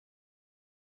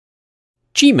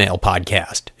Gmail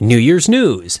Podcast, New Year's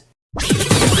News.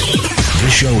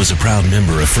 This show is a proud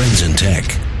member of Friends in Tech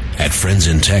at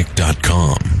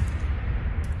friendsintech.com.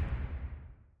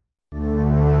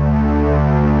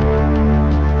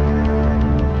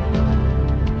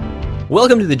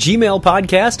 Welcome to the Gmail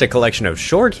Podcast, a collection of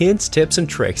short hints, tips, and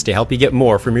tricks to help you get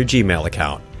more from your Gmail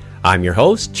account. I'm your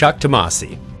host, Chuck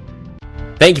Tomasi.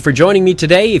 Thank you for joining me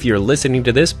today. If you're listening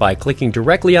to this by clicking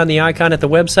directly on the icon at the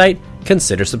website,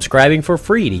 consider subscribing for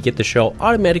free to get the show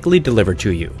automatically delivered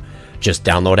to you. Just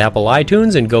download Apple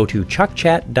iTunes and go to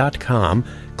chuckchat.com.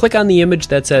 Click on the image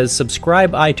that says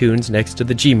Subscribe iTunes next to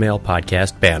the Gmail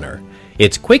Podcast banner.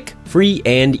 It's quick, free,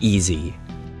 and easy.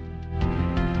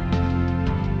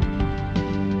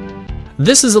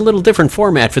 This is a little different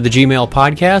format for the Gmail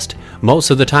Podcast.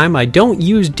 Most of the time, I don't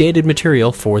use dated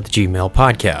material for the Gmail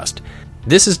Podcast.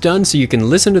 This is done so you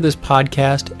can listen to this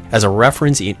podcast as a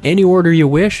reference in any order you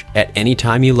wish at any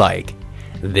time you like.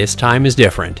 This time is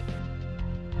different.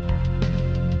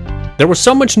 There was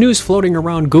so much news floating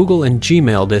around Google and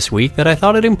Gmail this week that I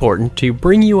thought it important to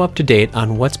bring you up to date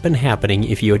on what's been happening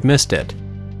if you had missed it.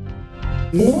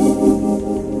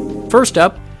 First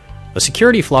up, a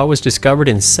security flaw was discovered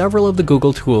in several of the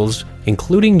Google tools,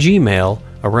 including Gmail,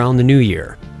 around the new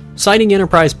year. Citing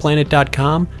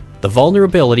EnterprisePlanet.com, the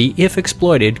vulnerability, if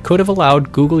exploited, could have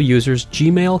allowed Google users'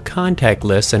 Gmail contact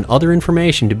lists and other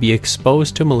information to be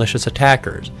exposed to malicious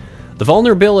attackers. The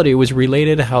vulnerability was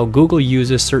related to how Google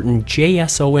uses certain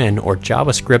JSON or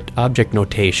JavaScript object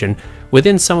notation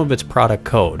within some of its product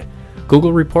code.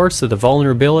 Google reports that the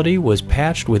vulnerability was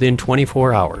patched within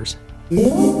 24 hours.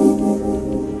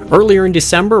 Earlier in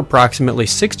December, approximately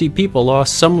 60 people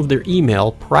lost some of their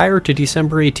email prior to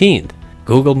December 18th.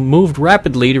 Google moved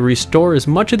rapidly to restore as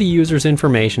much of the user's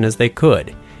information as they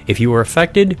could. If you were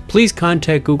affected, please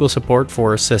contact Google support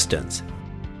for assistance.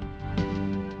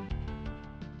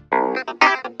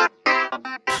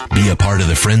 Be a part of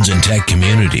the Friends in Tech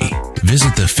community.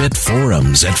 Visit the FIT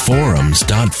forums at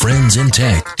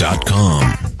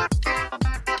forums.friendsintech.com.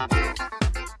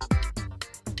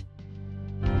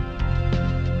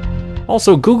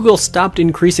 Also, Google stopped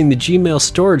increasing the Gmail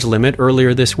storage limit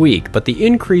earlier this week, but the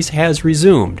increase has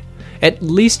resumed, at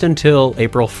least until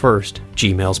April 1st,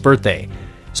 Gmail's birthday.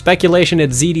 Speculation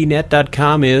at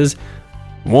zdnet.com is,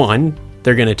 1.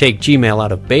 They're going to take Gmail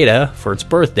out of beta for its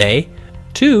birthday.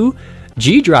 2.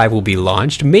 G Drive will be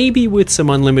launched, maybe with some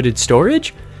unlimited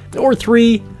storage. Or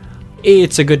 3.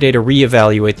 It's a good day to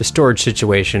reevaluate the storage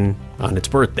situation on its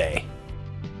birthday.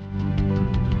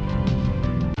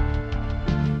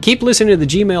 Keep listening to the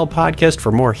Gmail Podcast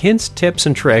for more hints, tips,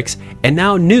 and tricks, and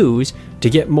now news to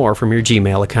get more from your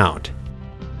Gmail account.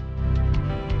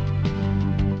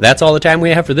 That's all the time we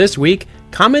have for this week.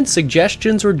 Comments,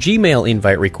 suggestions, or Gmail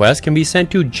invite requests can be sent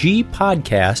to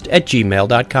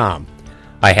gpodcast@gmail.com.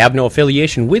 I have no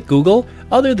affiliation with Google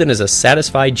other than as a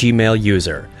satisfied Gmail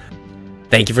user.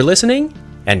 Thank you for listening,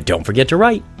 and don't forget to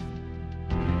write.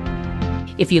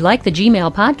 If you like the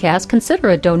Gmail Podcast, consider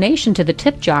a donation to the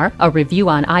tip jar, a review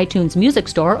on iTunes Music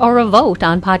Store, or a vote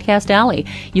on Podcast Alley.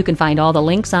 You can find all the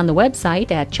links on the website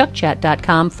at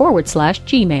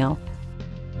chuckchat.com/Gmail.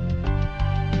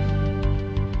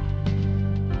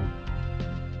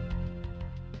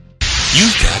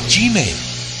 You've got Gmail.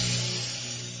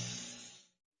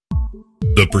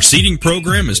 The preceding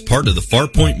program is part of the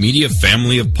Farpoint Media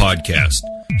family of podcasts.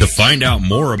 To find out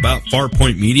more about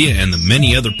Farpoint Media and the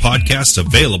many other podcasts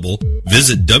available,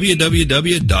 visit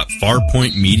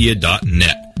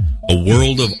www.farpointmedia.net. A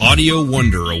world of audio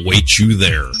wonder awaits you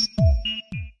there.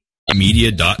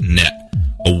 Media.net.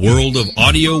 A world of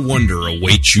audio wonder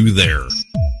awaits you there.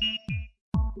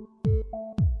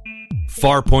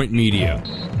 Farpoint Media,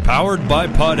 powered by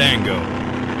Podango.